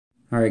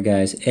Alright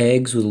guys,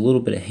 eggs with a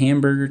little bit of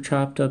hamburger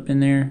chopped up in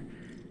there.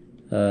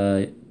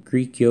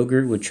 Greek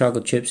yogurt with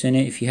chocolate chips in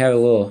it. If you have a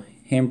little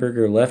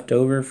hamburger left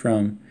over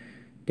from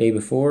day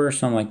before or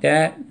something like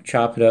that,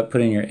 chop it up,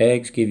 put in your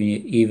eggs, giving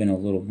you even a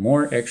little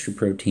more extra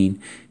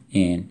protein,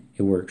 and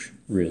it works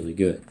really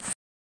good.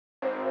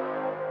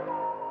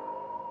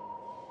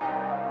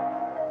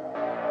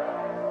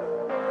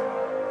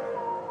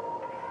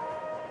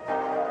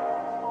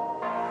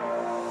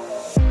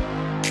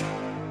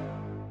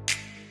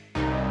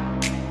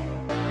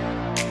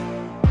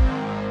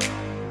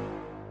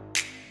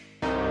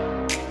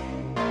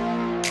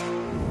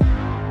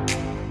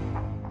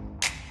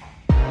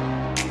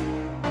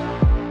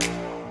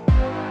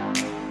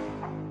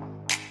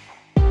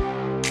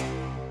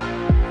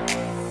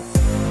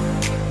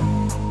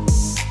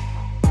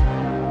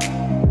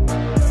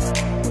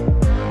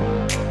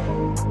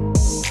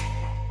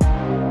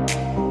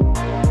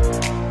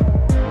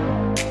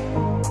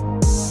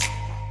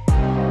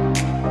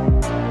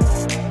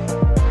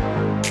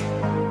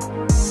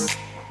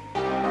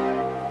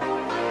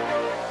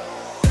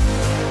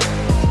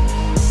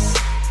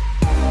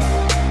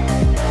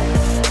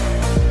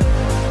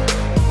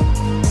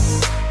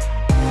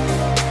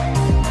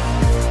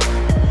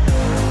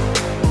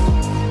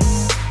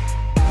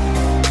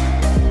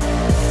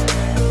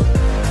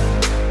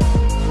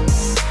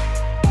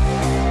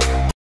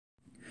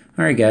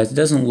 Alright guys, it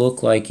doesn't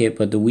look like it,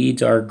 but the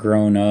weeds are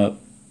grown up,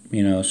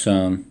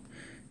 some.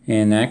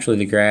 And actually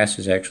the grass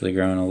is actually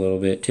growing a little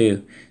bit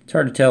too. It's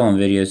hard to tell on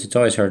videos. It's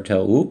always hard to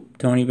tell. Oop,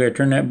 Tony, better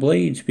turn that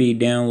blade speed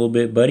down a little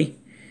bit, buddy.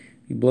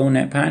 You're blowing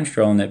that pine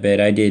straw on that bed.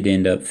 I did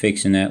end up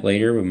fixing that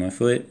later with my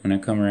foot when I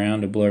come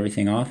around to blow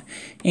everything off.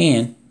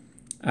 And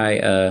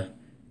I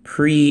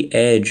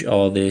pre-edge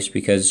all this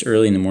because it's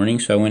early in the morning,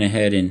 so I went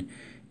ahead and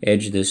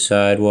edged the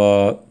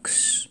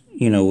sidewalks,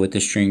 with the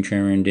string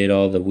trimmer, and did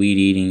all the weed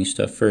eating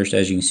stuff first.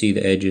 As you can see,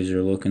 the edges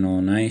are looking all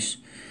nice.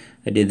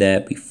 I did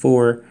that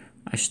before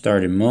I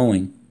started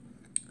mowing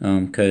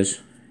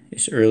because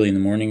it's early in the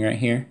morning right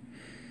here.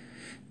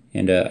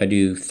 And I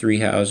do 3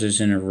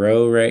 houses in a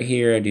row right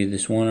here. I do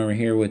this one over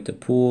here with the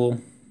pool.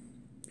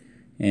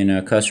 And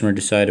a customer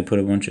decided to put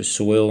a bunch of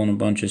soil in a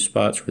bunch of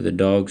spots where the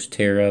dogs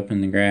tear up in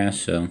the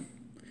grass. So,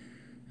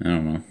 I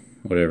don't know,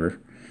 whatever.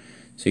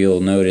 So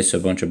you'll notice a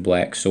bunch of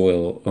black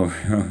soil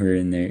over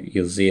in there.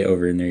 You'll see it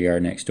over in their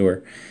yard next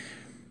door.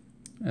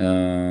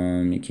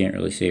 You can't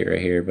really see it right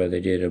here, but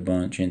they did a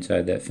bunch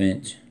inside that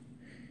fence.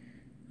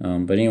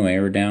 But anyway,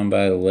 we're down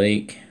by the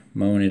lake,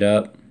 mowing it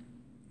up.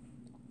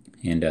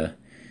 And,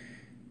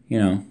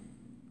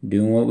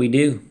 doing what we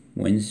do.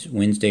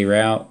 Wednesday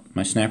route.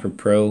 My Snapper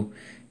Pro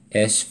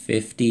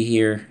S50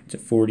 here. It's a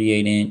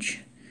 48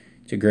 inch.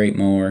 It's a great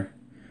mower.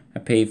 I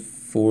paid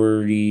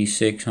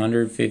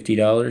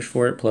 $4,650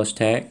 for it plus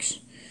tax,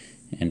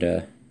 and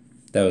that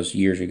was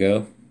years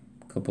ago,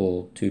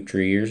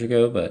 2-3 years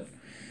ago. But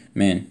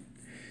man,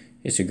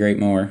 it's a great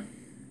mower.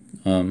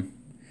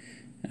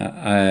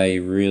 I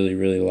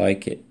really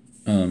like it.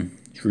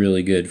 It's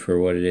really good for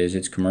what it is.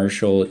 It's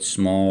commercial, it's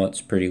small,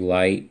 it's pretty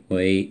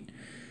lightweight.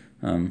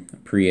 I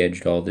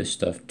pre-edged all this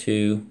stuff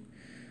too.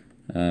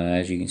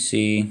 As you can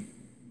see,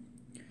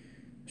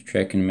 just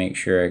checking to make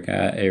sure I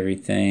got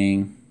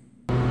everything.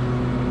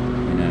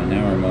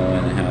 Now we're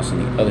mowing the house on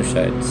the other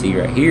side. See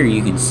right here,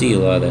 you can see a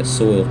lot of that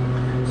soil.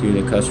 See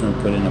where the customer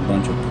put in a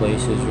bunch of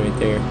places right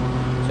there.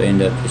 So I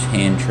ended up just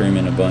hand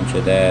trimming a bunch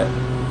of that,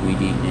 weed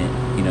eating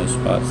it,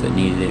 spots that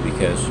needed it,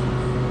 because,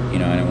 I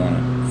don't want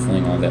to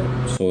fling all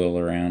that soil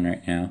around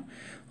right now.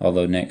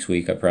 Although next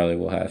week I probably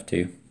will have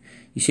to.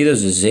 You see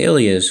those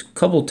azaleas a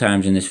couple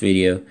times in this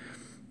video.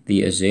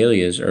 The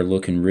azaleas are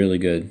looking really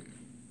good.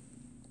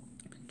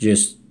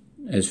 Just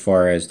as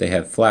far as they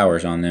have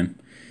flowers on them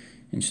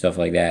and stuff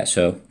like that.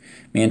 So,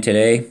 man,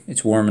 today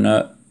it's warming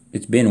up.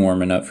 It's been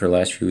warming up for the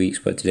last few weeks,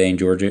 but today in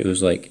Georgia it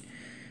was like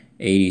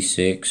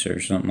 86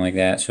 or something like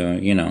that. So,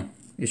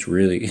 it's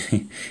really,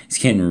 it's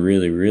getting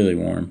really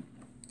warm.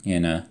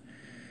 And as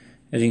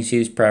you can see,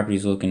 this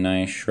property's looking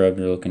nice.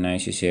 Shrubs are looking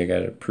nice. You see I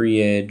got it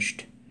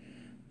pre-edged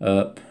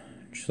up,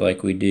 just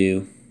like we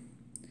do.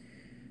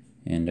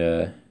 And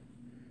now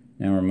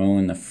we're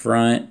mowing the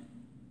front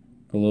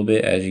a little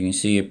bit. As you can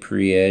see, I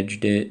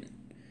pre-edged it.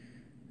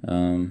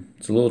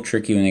 It's a little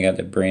tricky when they got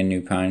the brand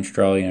new pine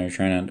straw,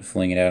 trying not to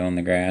fling it out on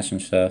the grass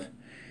and stuff.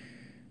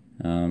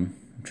 I'm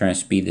trying to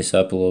speed this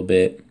up a little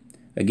bit.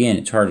 Again,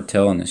 it's hard to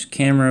tell on this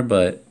camera,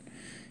 but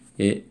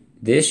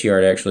this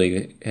yard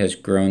actually has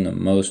grown the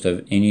most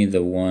of any of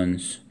the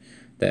ones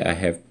that I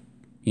have,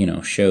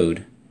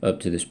 showed up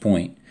to this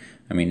point.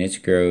 I mean, it's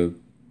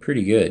grown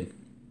pretty good.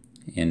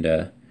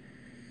 And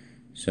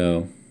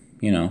so,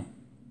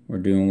 we're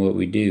doing what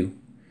we do,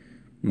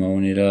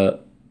 mowing it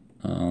up.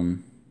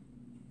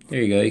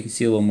 There you go. You can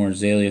see a little more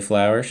azalea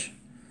flowers.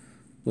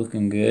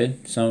 Looking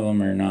good. Some of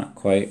them are not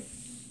quite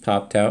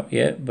popped out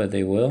yet, but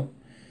they will.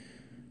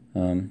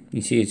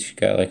 You see it's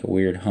got like a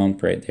weird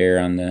hump right there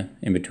on the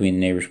in between the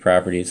neighbor's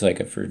property. It's like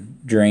a for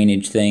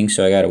drainage thing,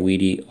 so I got to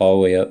weed eat all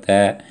the way up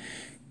that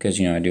because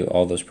I do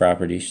all those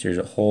properties. There's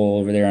a hole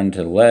over there on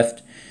to the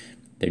left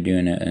they're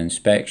doing an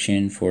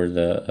inspection for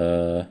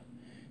the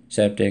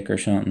septic or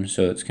something,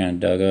 so it's kind of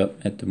dug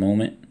up at the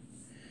moment.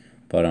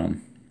 But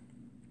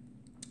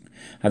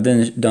I've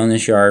done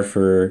this yard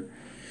for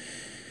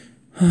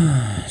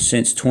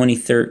since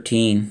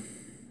 2013,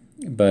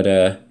 but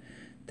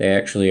they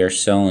actually are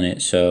selling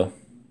it, so,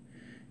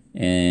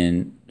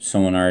 and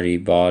someone already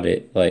bought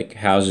it. Like,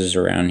 houses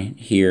around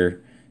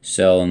here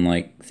sell in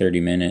like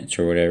 30 minutes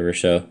or whatever,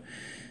 so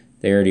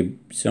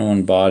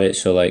someone bought it.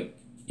 So like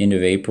end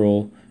of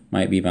April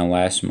might be my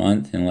last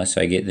month unless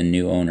I get the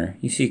new owner.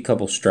 You see a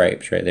couple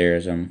stripes right there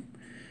as I'm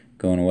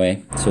going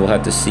away, so we'll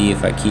have to see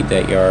if I keep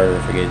that yard or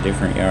if I get a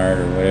different yard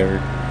or whatever.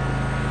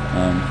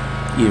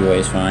 Either way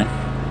is fine.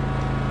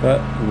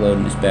 But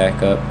loading this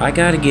back up, I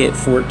gotta get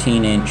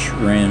 14-inch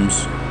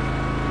rims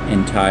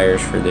and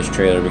tires for this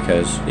trailer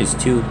because it's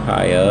too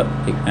high up,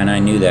 and I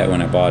knew that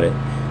when I bought it.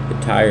 The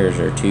tires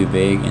are too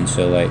big, and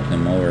so like the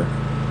mower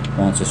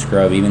wants a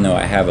scrub, even though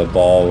I have a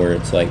ball where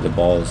it's like the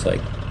ball is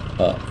like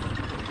up,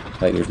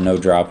 like there's no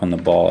drop on the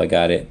ball. I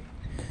got it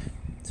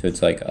so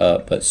it's like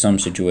up, but some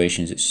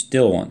situations it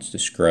still wants to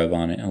scrub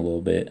on it a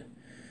little bit.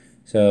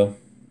 So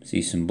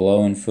see some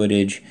blowing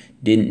footage.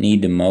 Didn't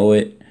need to mow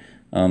it,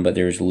 but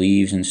there's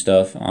leaves and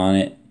stuff on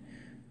it.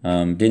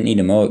 Didn't need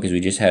to mow it because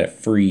we just had it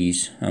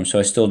freeze, so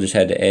I still just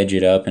had to edge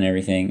it up and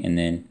everything and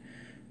then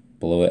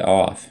blow it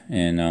off.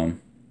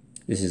 And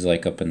this is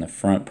like up in the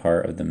front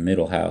part of the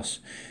middle house.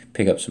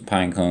 Pick up some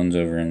pine cones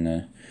over in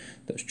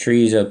those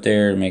trees up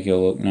there to make it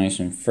look nice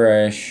and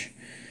fresh.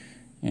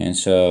 And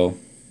so,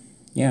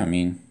 yeah, I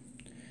mean,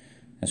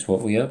 that's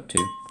what we up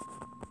to.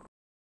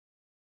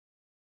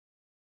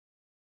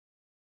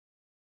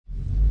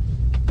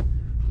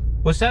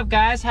 What's up,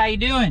 guys? How you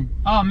doing?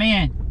 Oh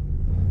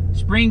man,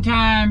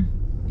 springtime.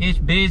 It's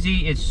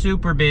busy. It's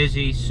super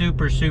busy.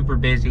 Super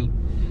busy.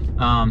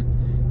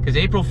 Because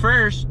April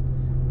 1st,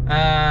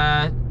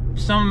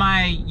 some of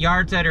my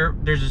yards that are,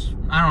 there's,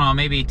 I don't know,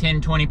 maybe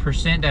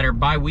 10-20% that are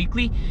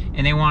bi-weekly,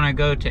 and they want to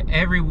go to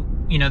every,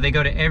 they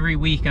go to every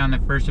week on the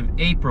 1st of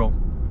April.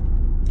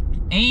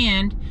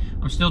 And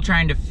I'm still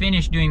trying to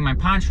finish doing my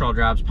pine straw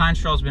jobs. Pine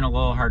straw's been a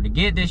little hard to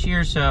get this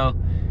year, so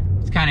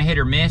it's kind of hit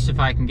or miss if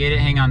I can get it.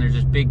 Hang on, there's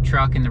this big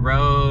truck in the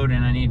road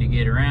and I need to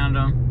get around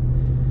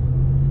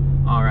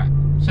him. All right,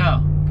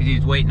 so, because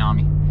he's waiting on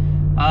me.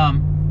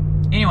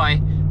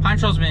 Anyway, pine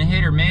straw's been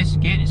hit or miss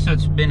getting it, so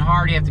it's been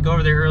hard. You have to go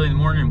over there early in the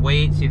morning and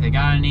wait, see if they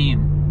got any,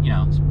 and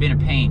it's been a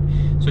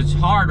pain. So it's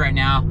hard right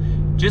now.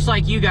 Just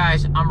like you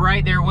guys, I'm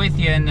right there with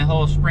you in the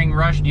whole spring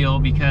rush deal,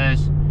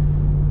 because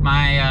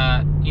my,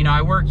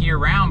 I work year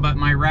round, but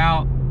my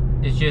route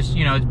is just,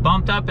 it's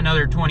bumped up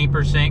another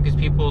 20%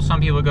 because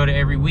some people go to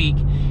every week.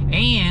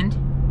 And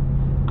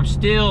I'm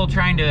still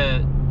trying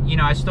to,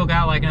 I still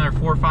got like another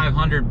 400 or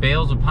 500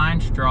 bales of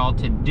pine straw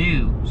to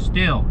do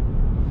still.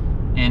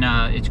 And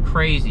it's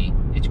crazy.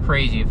 It's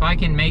crazy. If I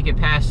can make it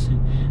past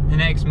the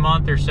next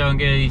month or so and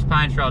get these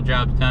pine straw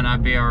jobs done,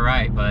 I'd be all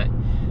right. But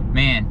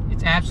man,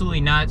 it's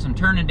absolutely nuts. I'm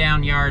turning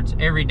down yards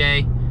every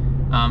day.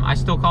 I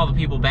still call the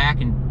people back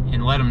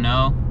and let them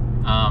know.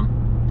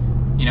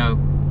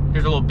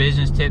 There's a little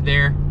business tip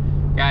there.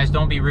 Guys,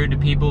 don't be rude to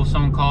people. If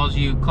someone calls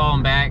you, call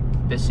them back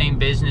the same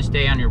business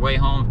day on your way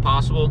home if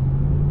possible.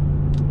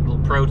 A little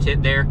pro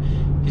tip there.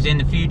 Because in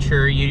the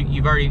future,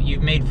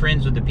 you've made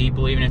friends with the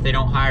people, even if they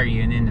don't hire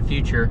you. And in the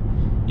future,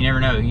 you never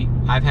know.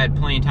 I've had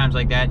plenty of times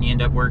like that, and you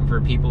end up working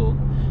for people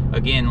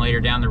again later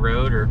down the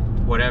road or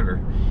whatever.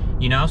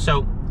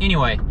 So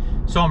anyway,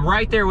 so I'm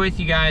right there with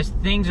you guys.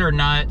 Things are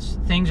nuts.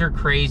 Things are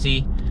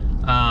crazy.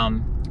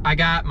 I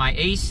got my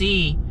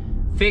AC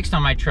fixed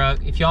on my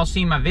truck. If y'all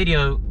see my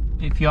video,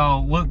 if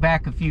y'all look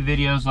back a few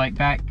videos, like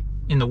back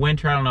in the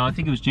winter, I don't know, I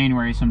think it was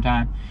January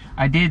sometime,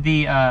 I did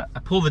the, I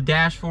pulled the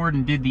dash forward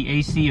and did the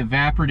AC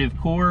evaporative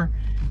core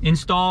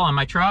install on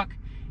my truck.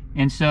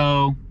 And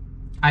so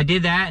I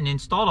did that and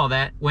installed all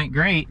that, went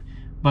great.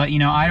 But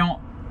I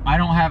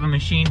don't have a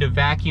machine to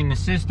vacuum the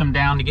system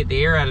down to get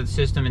the air out of the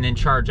system and then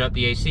charge up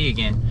the AC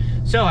again.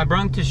 So I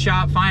brung to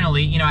shop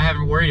finally. I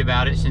haven't worried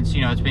about it since,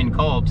 it's been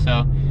cold.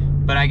 So,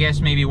 but I guess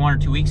maybe 1 or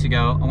 2 weeks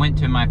ago, I went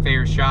to my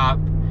favorite shop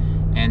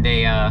and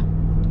they,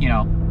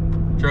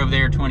 drove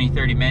there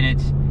 20-30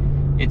 minutes.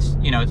 It's,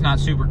 it's not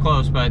super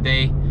close, but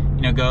they,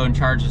 go and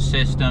charge the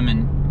system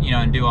and,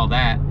 and do all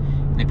that.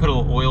 And they put a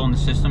little oil in the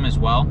system as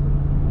well,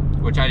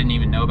 which I didn't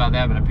even know about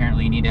that, but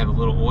apparently you need to have a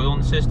little oil in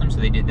the system, so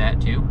they did that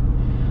too.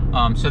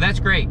 So that's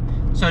great.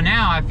 So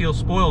now I feel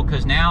spoiled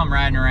because now I'm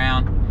riding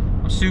around.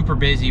 I'm super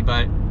busy,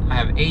 but I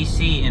have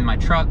AC in my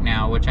truck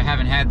now, which I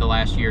haven't had the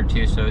last year or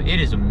two. So it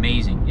is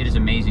amazing. It is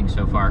amazing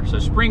so far. So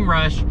spring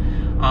rush.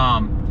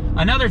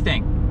 Another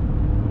thing,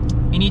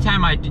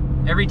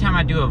 every time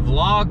I do a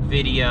vlog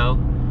video,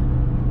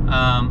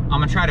 I'm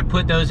gonna try to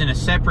put those in a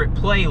separate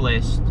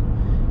playlist.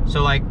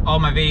 So like all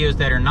my videos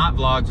that are not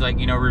vlogs, like,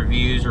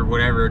 reviews or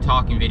whatever,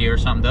 talking video or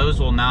something, those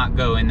will not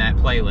go in that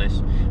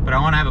playlist. But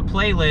I want to have a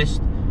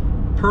playlist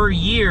per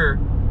year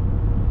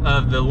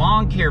of the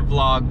lawn care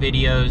vlog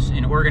videos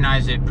and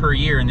organize it per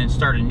year and then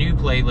start a new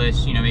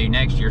playlist, maybe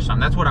next year or something.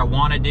 That's what I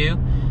want to do.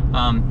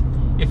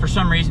 if for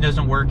some reason it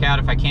doesn't work out,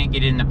 if I can't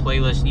get it in the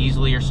playlist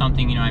easily or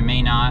something, you know, I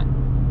may not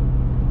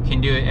can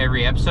do it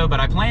every episode, but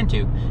I plan to.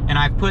 And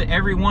I've put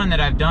every one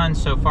that I've done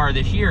so far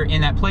this year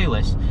in that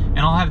playlist. And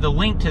I'll have the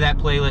link to that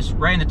playlist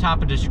right in the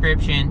top of the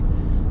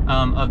description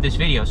of this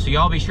video. So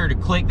y'all be sure to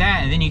click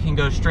that, and then you can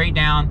go straight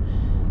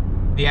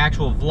down the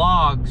actual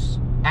vlogs,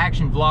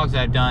 action vlogs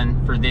that I've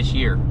done for this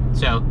year.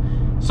 So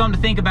something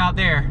to think about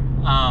there.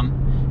 So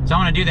I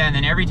want to do that, and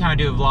then every time I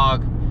do a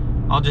vlog,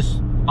 I'll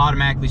just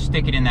automatically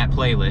stick it in that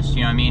playlist,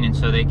 you know what I mean? And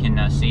so they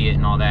can see it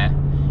and all that,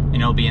 and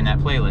it'll be in that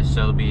playlist, so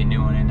there'll be a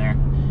new one in there.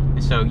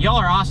 And so y'all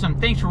are awesome.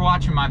 Thanks for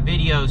watching my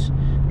videos.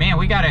 Man,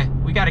 we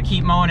gotta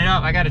keep mowing it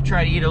up. I gotta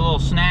try to eat a little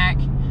snack.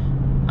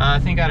 I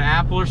think I got an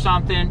apple or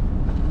something.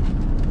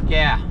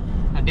 Yeah,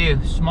 I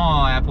do.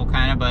 Small apple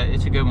kind of, but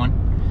it's a good one.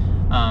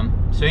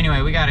 So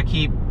anyway, we gotta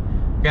keep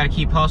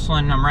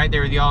hustling. I'm right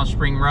there with y'all in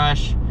Spring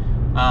Rush.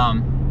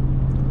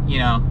 You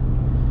know,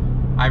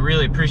 I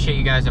really appreciate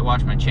you guys that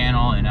watch my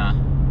channel, and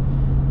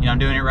you know, I'm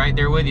doing it right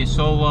there with you,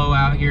 solo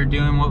out here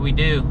doing what we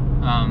do.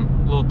 A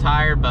little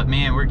tired, but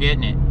man, we're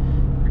getting it.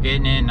 We're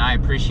getting it, and I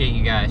appreciate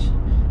you guys.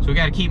 So we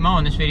got to keep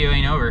mowing. This video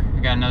ain't over. I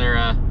got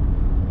another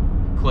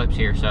clips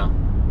here, so.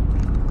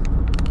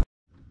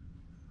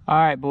 All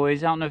right,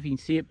 boys. I don't know if you can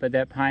see it, but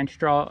that pine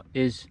straw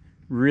is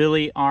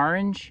really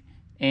orange,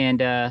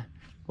 and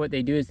what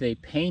they do is they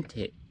paint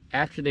it.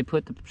 After they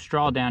put the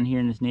straw down here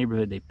in this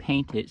neighborhood, they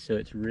paint it so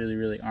it's really,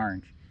 really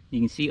orange. You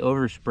can see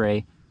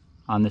overspray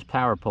on this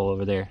power pole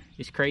over there.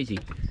 It's crazy.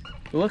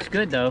 It looks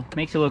good though,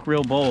 makes it look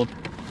real bold.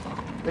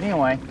 But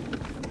anyway,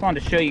 just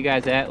wanted to show you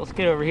guys that. Let's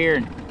get over here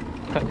and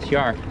cut this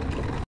yard.